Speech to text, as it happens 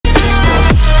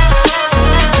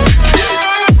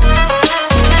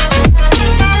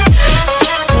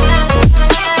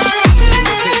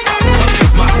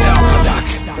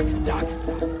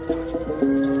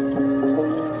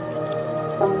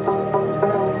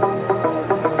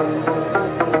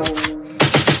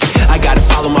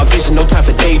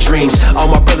dreams. All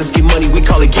my brothers get money, we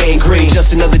call it gangrene.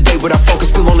 Just another day, but our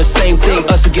focus still on the same thing.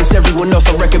 Us against everyone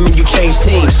else, I recommend you change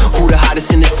teams. Who the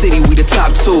hottest in the city? We the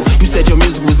top two. You said your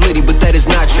music was litty, but that is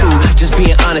not true. Just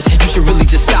being honest, you should really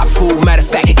just stop, fool. Matter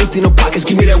of fact, empty no pockets,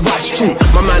 give me that watch too.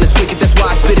 My mind is wicked, that's why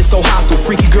I spit it so hostile.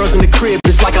 Freaky girls in the crib,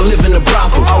 it's like I live in a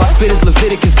brothel. All I spit is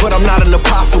Leviticus, but I'm not an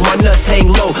apostle. My nuts hang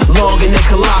low, long and they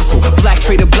colossal. Black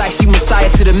trader black, she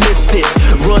messiah to the misfits.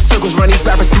 Run circles, run these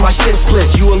rappers till my shit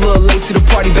splits. You a little late to the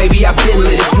party, baby, I been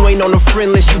lit. If you ain't on the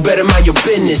friend list, you better mind your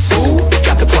business. Ooh,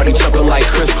 got the party jumping like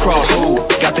crisscross. Ooh,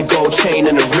 got the gold chain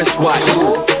and the wristwatch.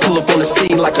 Ooh, pull up on the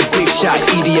scene like a big shot.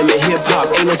 EDM and hip hop,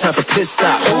 ain't no time for piss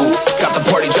stops. Ooh, got the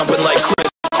party jumping like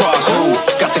crisscross. Ooh,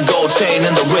 got the gold chain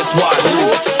and the wristwatch.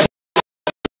 Ooh,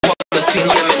 on the scene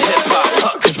like hip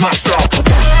hop, is my strong.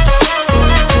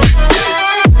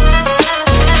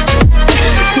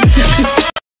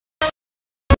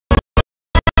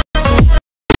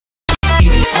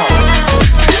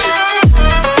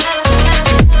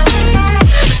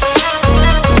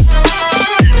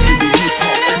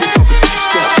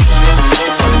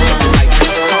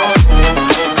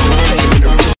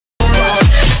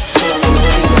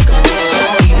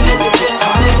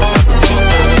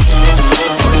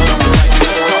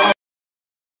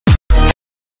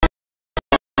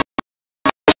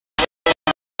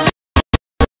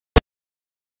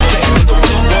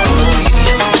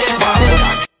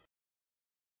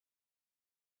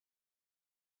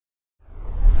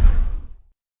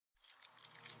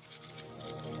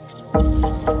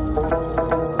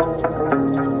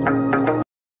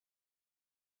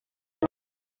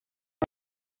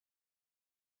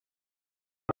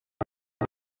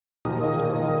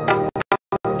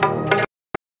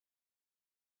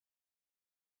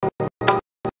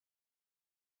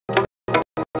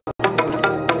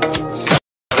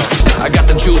 I got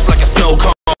the juice like a snow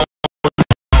cone.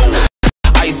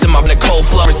 Ice in my cold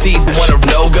flow. Receives but wanna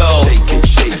no go. Shake it,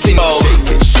 shake it, shake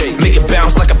it, shake it. Make it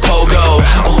bounce like a pogo.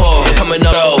 Oh, coming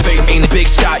up, ain't a big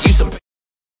shot. You some.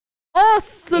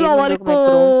 अस्सलामुअलैकुम।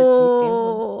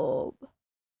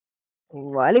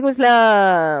 वालेकुम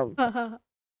सलाम।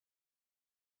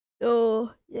 तो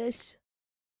यश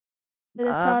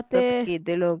मेरे साथ है आपके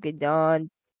दिलों की जान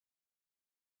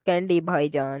कैंडी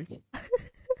भाईजान।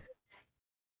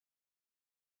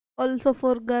 ऑल्सो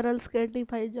फॉर गर्ल्स कैंडी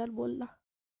भाईजान बोलना।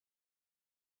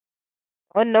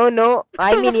 Oh no no,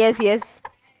 I mean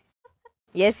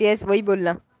yes वही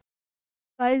बोलना।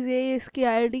 गाइस ये इसकी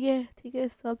आईडी है, ठीक है,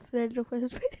 सब फ्रेंड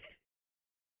रिक्वेस्ट पे।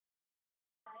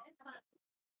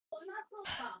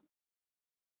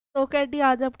 तो कैंडी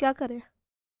आज आप क्या करें?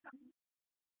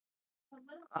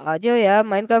 आ जाओ यार,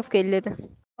 माइनक्राफ्ट खेल लेते हैं।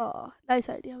 Nice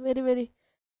idea, very very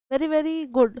very very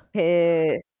good.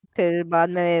 फिर बाद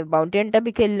में बाउंटी हंटर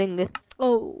भी खेल लेंगे।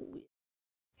 ओह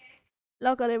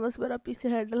ला करे, बस मेरा पीसी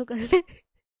हैंडल कर ले।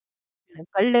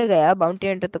 कर लेगा यार, बाउंटी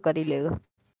हंटर तो कर ही लेगा।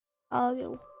 आ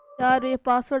गया यार, ये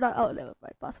पासवर्ड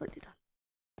पासवर्ड ही डाल।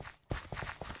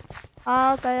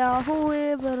 आ गया हूँ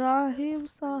इब्राहिम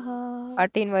साहब।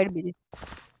 पार्टी इनवाइट भेजे।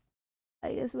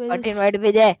 आई गेस पार्टी इनवाइट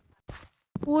भेजे।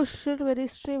 ओह शिट, मेरी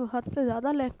स्ट्रीम हद से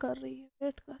ज्यादा लैग कर रही है।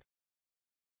 वेट कर,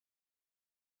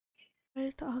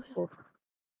 वेट आ गया।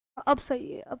 अब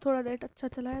सही है, अब थोड़ा नेट अच्छा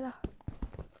चलाएगा।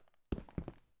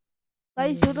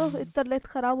 गाइस यू नो इंटरनेट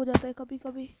खराब हो जाता है कभी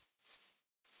कभी।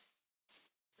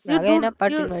 You don't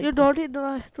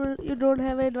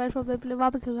have an invite from the play.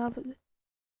 वापस से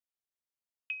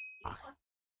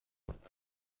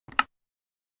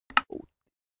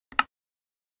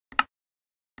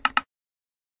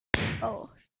ओह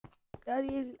यार,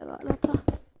 ये लगाना था।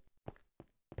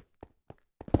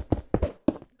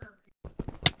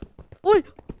 ओए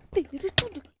तेरे तो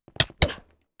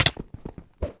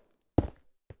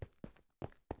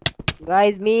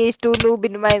Guys, me is too noob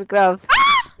in Minecraft.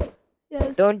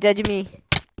 Yes. Don't judge me.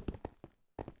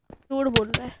 झूठ बोल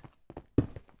रहा है।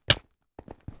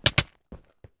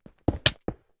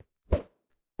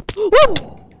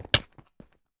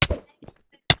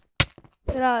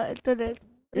 मेरा इंटरनेट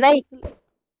नहीं,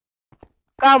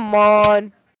 come on.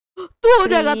 तू हो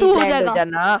जाएगा, तू हो जाएगा।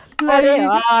 अरे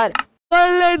यार,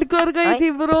 लैंड कर गई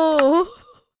थी bro.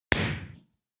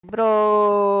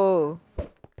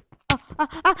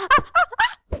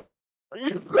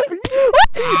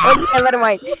 Oh, never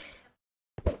mind.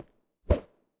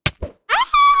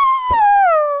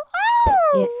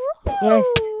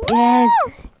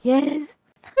 Yes.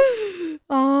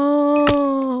 Oh,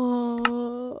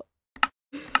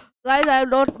 guys, I'm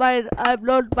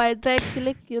not by drag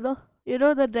click. You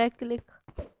know the drag click.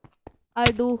 I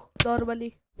do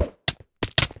normally.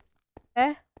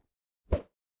 Eh?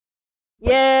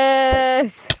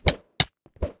 Yes.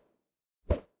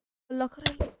 लग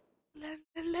रहा है।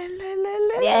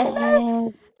 Yeah.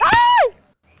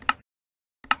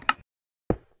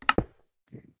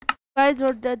 Guys,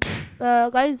 don't judge.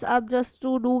 Guys, I'm just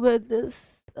too noob at this.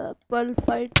 Pearl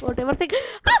fight, whatever thing.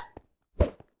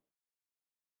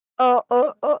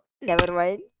 Oh. Never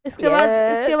mind. इसके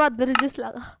Yes. बाद bridges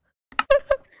लगा.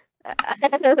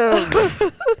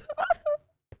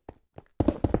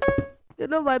 You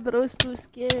know my bro is too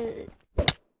scared.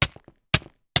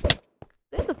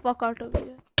 Get the fuck out of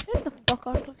here. Get the fuck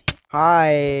out of here.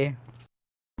 Hi.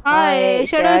 Hi,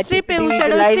 Shadow Street पे हूँ.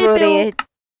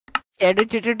 Shadow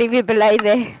Tutu TV पे live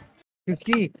है.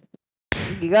 किसकी?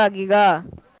 Giga.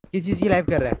 किस चीज की लाइव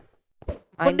कर रहा है?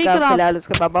 इनका फिलहाल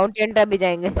उसके बाद माउंटेन टॉप भी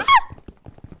जाएंगे.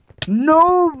 नो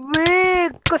वे,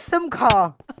 कसम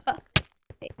खा.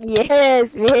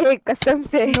 Yes, वे कसम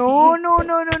से. No.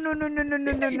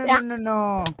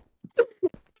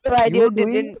 Why you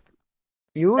didn't?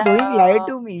 You doing lie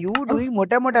to me. You doing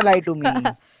मोटा lie to me.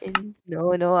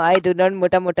 No, I do not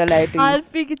मोटा lie to you.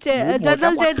 RP की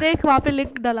जनरल चैट देख, वहाँ पे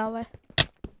लिंक डाला हुआ है.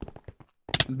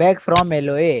 Back from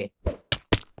LOA.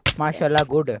 माशाल्लाह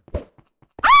good.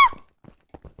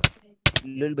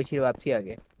 लुल बशीर वापसी आ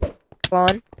गए.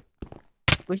 कौन?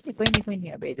 कुछ नहीं, कोई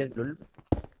नहीं. अबे इधर लुल.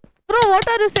 Bro, what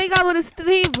are you saying on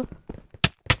stream?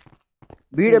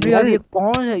 BWF ये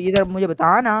कौन है? इधर मुझे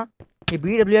बता ना. ये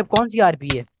BWF कौन सी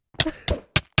RP है?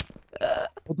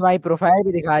 तुम्हारी प्रोफाइल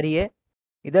भी दिखा रही है.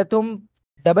 इधर तुम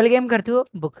डबल गेम करते हो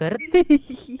बुकर.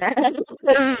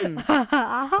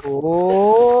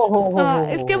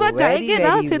 ओह इसके बाद जाएंगे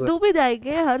ना, सिद्धू भी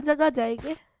जाएंगे, हर जगह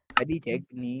जाएंगे. अभी चेक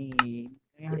नहीं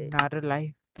नार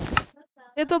लाइव.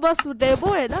 ये तो बस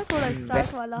डेमो है ना, थोड़ा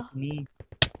स्टार्ट वाला.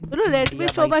 Bro, let me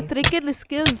show my freaking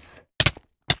skills.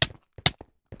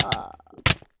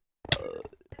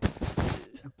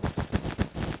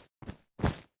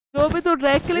 जो भी तू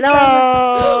ड्रैग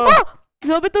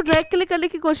क्लिक करने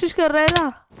की कोशिश कर रहा है ना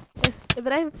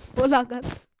इब्राहिम, वो लाकर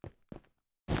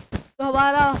तो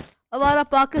हमारा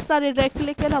पाकिस्तानी ड्रैग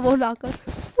क्लिक है ना, वो लाकर.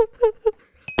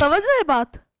 समझ रहे बात?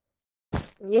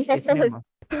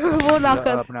 वो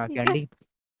लाकर अपना कैंडी.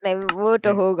 नहीं, वो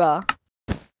तो होगा.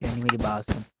 कैंडी मेरी बात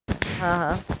सुन.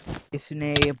 हाँ.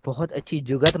 इसने बहुत अच्छी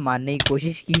जुगत मारने की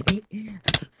कोशिश की थी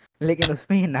लेकिन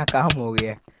उसमें ये नाकाम हो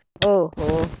गया.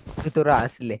 ओहो. तो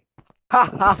रास ले. हा.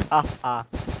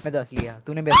 मैं तो असली है,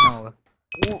 तूने भी अपना होगा.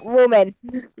 वो man.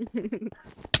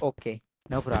 Okay,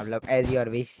 no problem, as your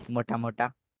wish.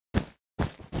 मोटा.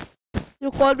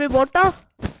 You call me मोटा?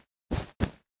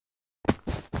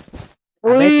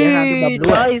 अबे तेरा नाम तो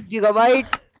बबलू है. 22 गीगाबाइट.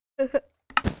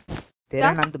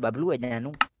 तेरा नाम तो बबलू है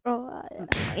जानू.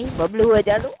 बबलू है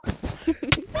जानू.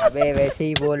 अबे वैसे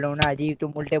ही बोल रहा हूँ ना, अजीब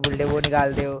तुम उल्टे पुल्टे वो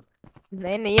निकाल दे हो.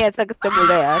 नहीं, ऐसा किससे बोल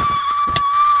रहा है यार?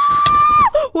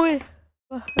 ओए,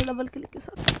 डबल क्लिक के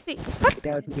साथ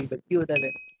क्या तुम्हें बच्ची होता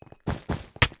है?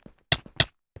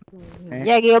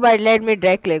 Yeah, gigabyte, let me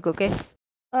drag click, okay?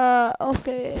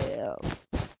 Okay.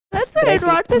 That's an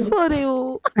advantage for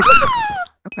you.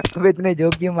 अब इतने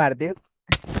जोक क्यों मारते हो?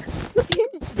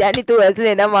 जानी तू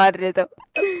हंसले ना मार रहे तो.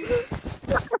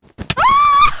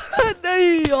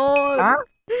 नहीं यार. हाँ?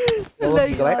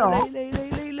 नहीं.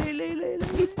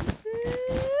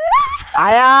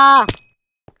 आया.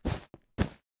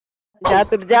 जा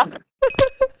तुर जा. आ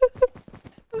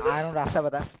रहा हूँ, रास्ता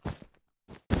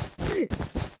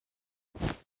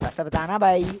बताना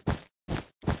भाई.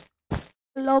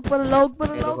 लॉक पर.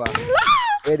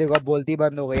 ये देखो अब बोलती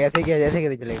बंद हो गई. ऐसे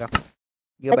कैसे चलेगा?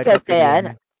 ये अच्छा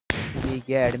यार. ये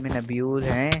क्या एडमिन अब्यूज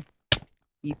हैं?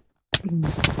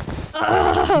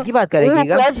 की बात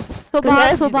करेगी?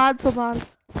 सुभान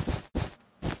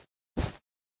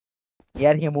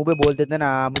यार ये मुंह पे बोल देते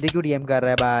ना, मुझे क्यों डीएम कर रहा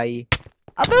है भाई?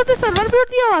 अबे तो सर्वर म्यूट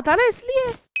दिया हुआ था ना,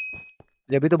 इसलिए.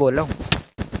 जब भी तो बोल रहा हूँ.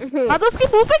 हाँ तो उसकी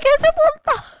मुंह पे कैसे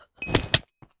बोलता?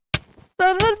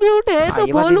 सर्वर म्यूट है तो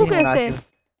बोलूं कैसे?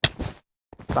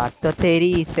 बात तो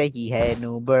तेरी सही है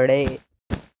नू बड़े.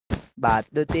 बात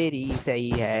तो तेरी सही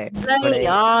है. नहीं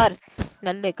यार,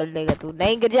 नल्ले कर लेगा तू.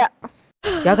 नहीं गिर जा.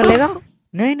 क्या कर लेगा?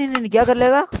 नहीं क्या कर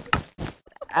लेगा?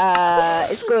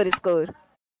 स्कोर.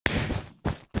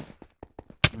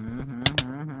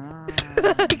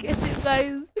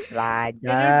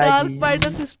 राजा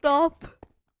जी स्टॉप.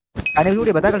 अरे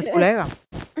झूठी बता, कल स्कूल आएगा?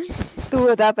 तू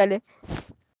बता पहले.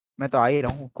 मैं तो आ ही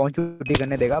रहा हूँ. कौन छुट्टी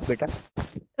करने देगा बेटा?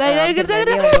 नहीं गिर जा.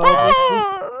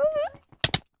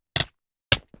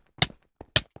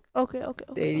 ओके.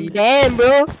 तेरी डैम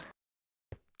ब्रो.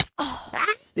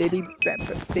 तेरी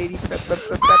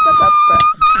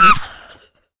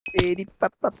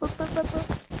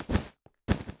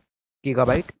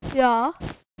गीगाबाइट. या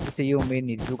इससे ये उम्मीद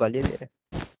नहीं थी तू गाली दे रहा है.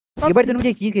 ये बार तूने मुझे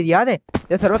एक चीज की याद है,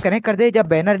 जब सर्वर कनेक्ट कर दे, जब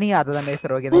बैनर नहीं आता था मेरे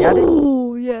सर्वर के अंदर, याद है?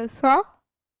 ओह यस हाँ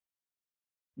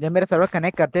जब मेरे सर्वर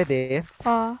कनेक्ट करते थे,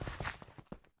 हाँ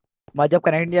जब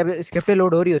कनेक्ट, जब स्क्रिप्टें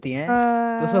लोड हो रही होती हैं,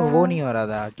 तो उसमें वो नहीं हो रहा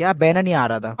था, क्या बैनर नहीं आ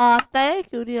रहा था। आता है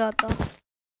क्यों नहीं आता?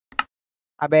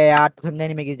 अबे यार तू समझा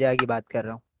नहीं, मैं किस जगह की बात कर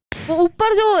रहा हूँ। वो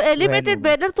ऊपर जो वो है एलिवेटेड नूब।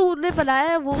 बैनर तूने बनाया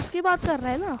है वो उसकी बात कर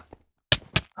रहा है ना?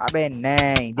 अबे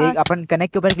नहीं, देख अच्छा अपन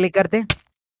कनेक्ट के ऊपर क्लिक करते,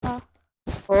 हाँ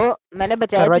ओ मैंने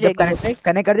बचाया सर्वर तुझे जब एक मिनट में।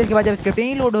 कनेक्ट कर दे, उसके बाद जब स्क्रिप्टें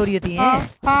नहीं लोड हो रही होती हाँ हैं,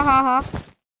 हाँ हाँ हाँ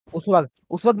उस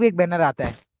वक्त भी एक बैनर आता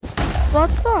है।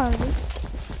 पता नहीं।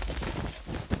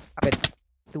 अबे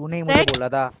तूने ही मुझे बोला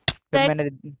था, फिर टेक मैंने,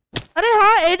 अरे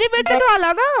हाँ एनिमेटेड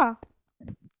वाला ना।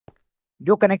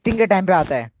 जो कनेक्टिंग के टाइम पे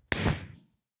आता है।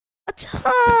 अच्छा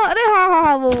अरे हाँ हाँ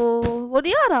हाँ वो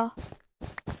नहीं आ रहा।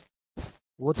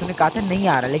 वो तूने कहा था नहीं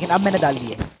आ रहा, लेकिन अब मैंने डाल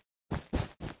दिया है।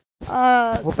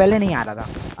 Uh, वो पहले नहीं आ रहा था,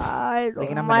 I don't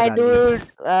लेकिन अब My मैंने डाल दिया। dude,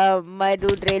 my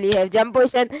dude really have jump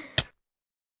position.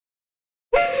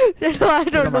 Shadow, I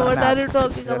देखो don't know मारा what मैं are you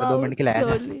talking अगर 2 मिनट about के लिए आया था,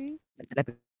 slowly. मैंने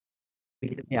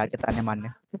पीछे से आके ताने मारने।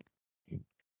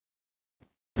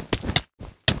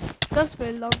 Just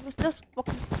fell down. Just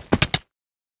fucking.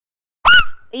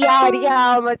 यार क्या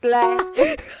मसला है?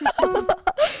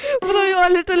 Bro, you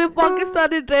are literally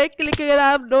Pakistani drag clicking and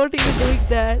I'm not even doing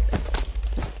that.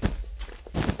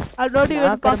 I'm not ना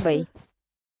even कर भाई,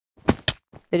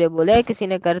 तुझे बोला है किसी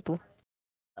ने कर तू।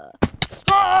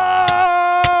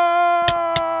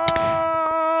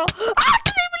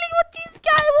 नहीं मिली वो चीज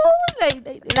क्या है वो? नहीं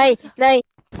नहीं नहीं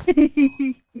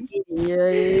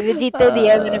ये जीतने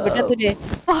दिया मैंने बेटा तुझे।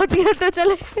 पार्टी हटना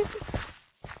चले।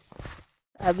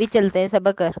 अभी चलते हैं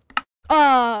सबक कर,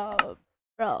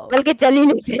 Bro. बल्कि चल ही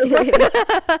नहीं।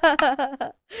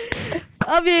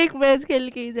 अब एक मैच खेल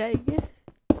के ही जाएंगे।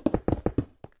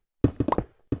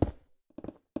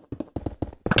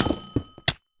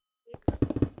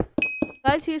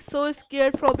 Guys, he's so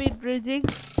scared from it bridging.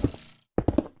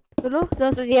 You know,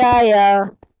 yeah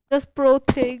just pro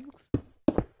things.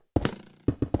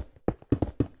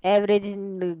 Average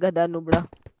गधा नुबड़ा।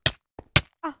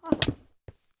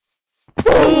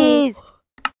 प्लीज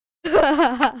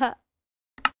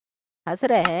हंस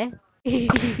रहे हैं।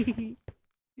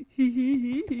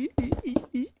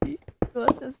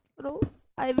 Just pro.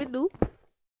 I will do.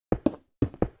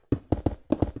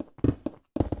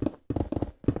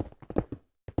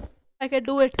 I can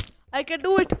do it. I can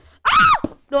do it. Ah!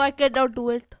 No, I cannot do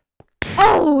it.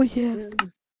 Oh yes.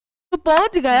 तू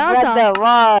पहुंच गया था। Brother,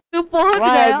 wow. तू पहुंच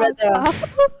Why, गया brother? था।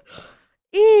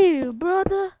 Ew,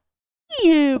 brother.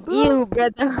 Ew, bro. You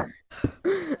brother.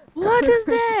 What is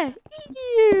that?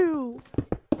 Ew.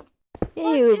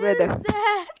 You What brother. is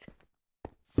that?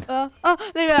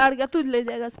 नहीं मैं हार गया, तू ले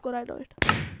जाएगा score. I know it.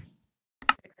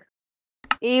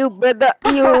 You brother.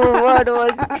 You what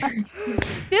was?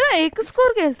 तेरा एक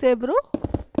स्कोर कैसे है ब्रो?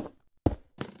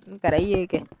 कराइए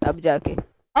के अब जाके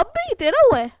अब भी तेरा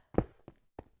हुआ है?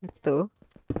 तो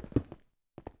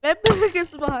मैं भी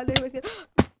किस बहाने में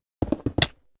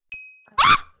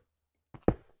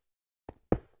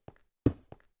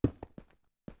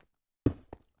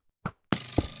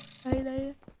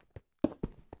नहीं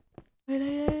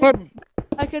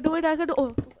I can do it. I can do.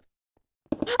 Oh.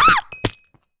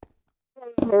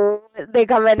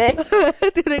 देखा मैंने।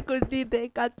 तूने कुछ नहीं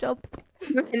देखा, चुप।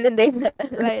 मैंने देखा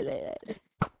नहीं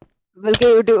बल्कि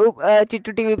यूट्यूब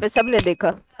चिट्टू टीवी पे सबने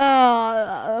देखा।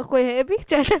 कोई है भी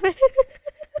चैट में?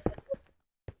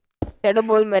 शैडो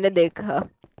बोल मैंने देखा।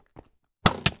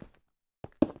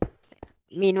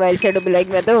 मीनवाइल शैडो भी लाइक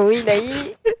मैं तो हुई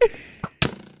नहीं।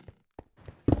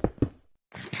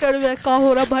 चल मैं क्या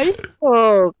हो रहा भाई?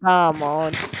 Oh come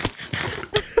on.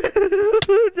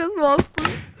 Just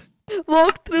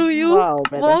walk through you. Wow,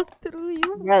 brother. Walk through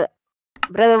you.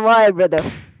 Brother, why brother?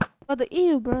 Brother,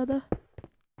 ew, brother.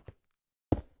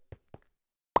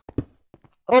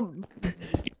 Oh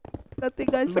Nothing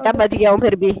guys. बेटा बच गया हूँ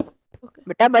फिर भी। Okay.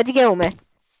 बेटा बच गया हूँ मैं।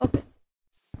 Okay.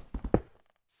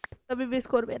 तभी भी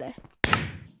स्कोर मेरा है।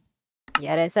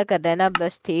 यार ऐसा कर रहा है ना,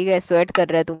 बस ठीक है, स्वेट कर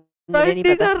रहा है तू, मुझे नहीं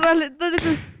पता। कर रहा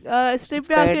लिटरली स्ट्रीम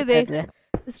पे आके देख।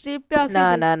 स्ट्रीम पे आके ना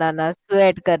देख। ना ना ना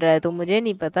स्वेट कर रहा है तू, मुझे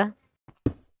नहीं पता।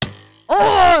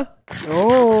 Oh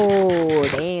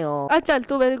damn. चल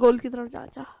तू मेरे गोल की तरफ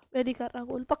जा। मैं नहीं कर रहा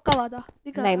गोल, पक्का वादा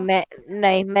नहीं कर रहा।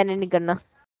 नहीं मैंने नहीं करना।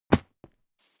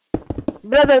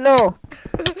 Brother, no.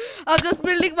 I'm just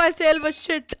building myself a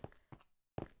shit.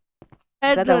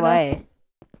 Head Brother, runner. why?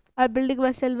 I'm building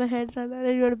myself a head runner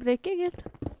and you're breaking it?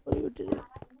 Oh, you did it.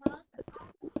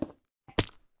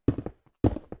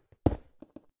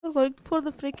 You're going for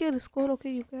the freaking score.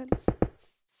 Okay, you can.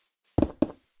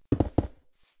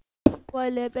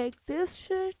 While I make this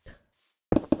shit.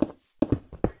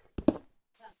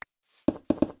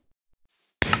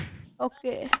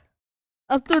 Okay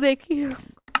अब तो देखी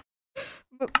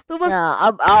तू बस। हाँ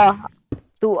अब आ,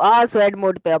 तू आ sweat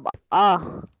mode पे अब आ।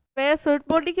 मैं स्वीट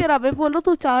मोड नहीं कह रहा, मैं बोलो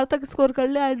तू 4 तक स्कोर कर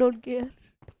ले, आई डोंट केयर।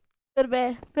 फिर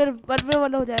 1 में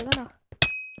 1 हो जाएगा ना।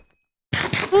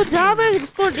 तू जा, मैं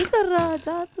स्कोर नहीं कर रहा,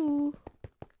 जा तू।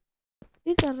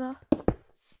 नहीं कर रहा,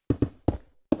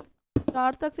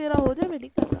 4 तक तेरा हो जाए, मैं नहीं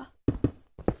कर रहा।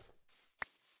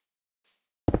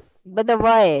 बता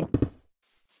Y.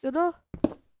 You know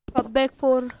come back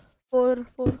 4 4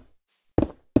 4।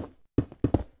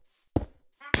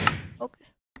 Okay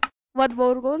 1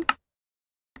 more goal।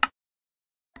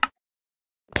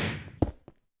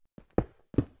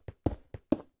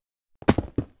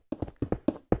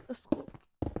 उसको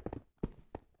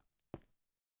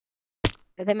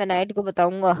ऐसे मैं नाइट को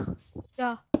बताऊंगा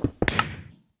क्या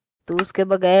तू उसके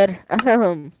बगैर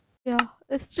क्या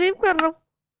स्ट्रीम कर रहा हूँ।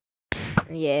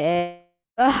 यस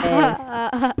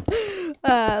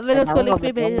मैंने उसको बताऊंगा लिंक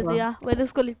भी भेज बताऊंगा दिया, मैंने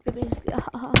उसको लिंक भी भेज दिया।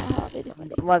 हाँ मेरी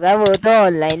बड़ी। मगर वो तो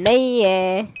ऑनलाइन नहीं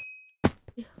है।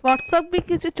 व्हाट्सएप भी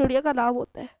किसी चिड़िया का नाम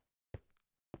होता है।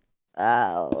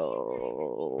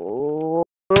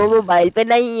 वो मोबाइल पे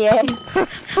नहीं है।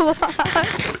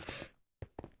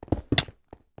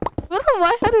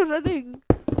 Why are you running?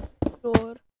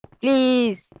 Door.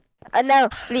 Please no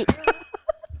please.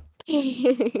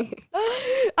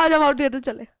 आजा माउंटेन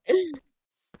चले।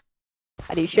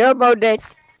 Are you sure about that?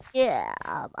 Yeah,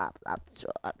 I'm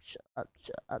sure, I'm sure, I'm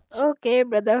sure, I'm sure. Okay,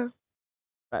 brother.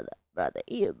 Brother,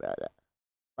 you brother.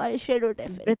 My shadow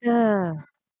definitely.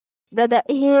 Brother,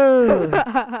 ew.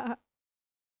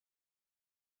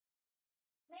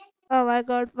 Oh my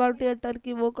god, mountain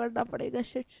Turkey वो करना पड़ेगा।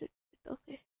 Shit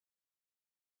okay.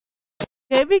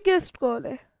 गेमी guest कौन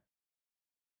है?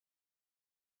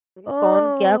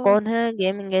 ओह कौन है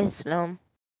gaming इस्लाम।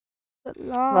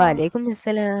 अल्लाह। वालेकुम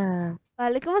अस्सलाम।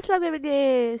 वालेकुम अस्सलाम गेमी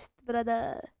guest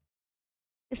brother.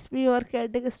 It's me your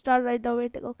getting start right now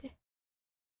waiting okay.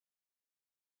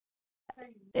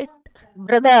 It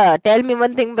Brother, tell me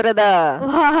one thing, brother.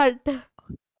 what?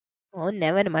 Oh,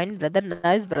 never mind, brother.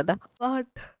 Nice, brother. What?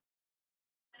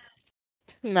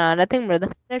 Nah, nothing, brother.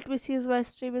 Let me see if my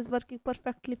stream is working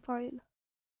perfectly fine.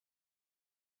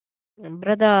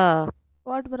 Brother,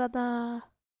 What brother?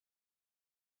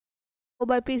 Oh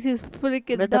my PC is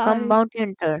freaking brother, come dying. bounty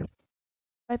hunter.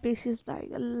 My PC is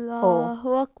dying. Oh,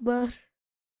 Allahu Akbar.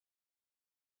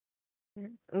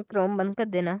 Chrome बंद कर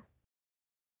देना।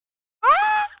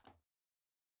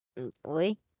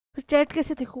 ओए। फिर chat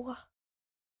कैसे देखूंगा?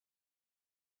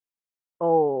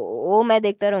 ओ मैं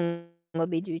देखता रहूंगा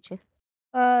बीच बीच में।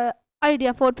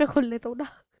 आइडिया फोन पे खोल लेता हूँ ना।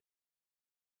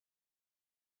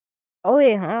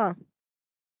 ओए हाँ।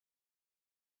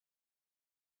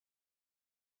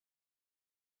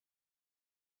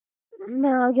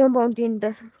 मैं आ गया बाउंटी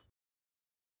हंटर।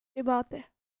 ये बात है,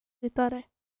 जीता रहे।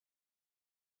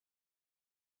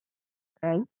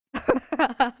 Right?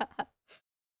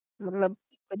 मतलब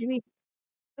कुछ भी।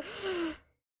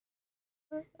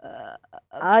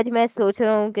 आज मैं सोच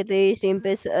रहा हूँ कि तेरी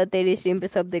स्ट्रीम पे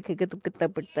सब देखे कि तू कितना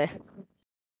पिटता है।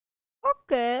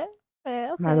 Okay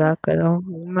okay. मजाक कर रहा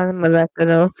हूँ मैं मजाक कर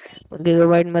रहा हूँ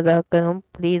गीगाबाइट मजाक कर रहा हूँ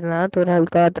प्लीज ना थोड़ा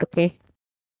हल्का हाथ रखे।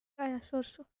 Sure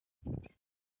sure.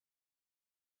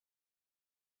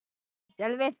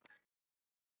 चल वे।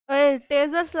 ओए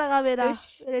टेजर्स लगा मेरा,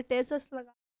 शुश। मेरे टेजर्स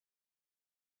लगा।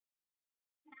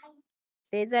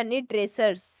 ट्रेजर नहीं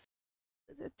ट्रेसर्स।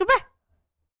 चुप है।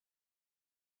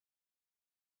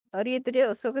 और ये तुझे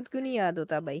उस वक्त क्यों नहीं याद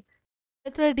होता भाई।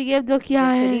 इतने डीएम जो किया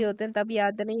जब है। फ्री होते हैं तब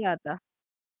याद नहीं आता।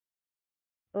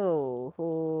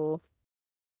 ओहो।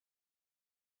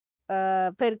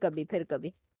 फिर कभी।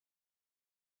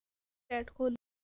 चैट खोल।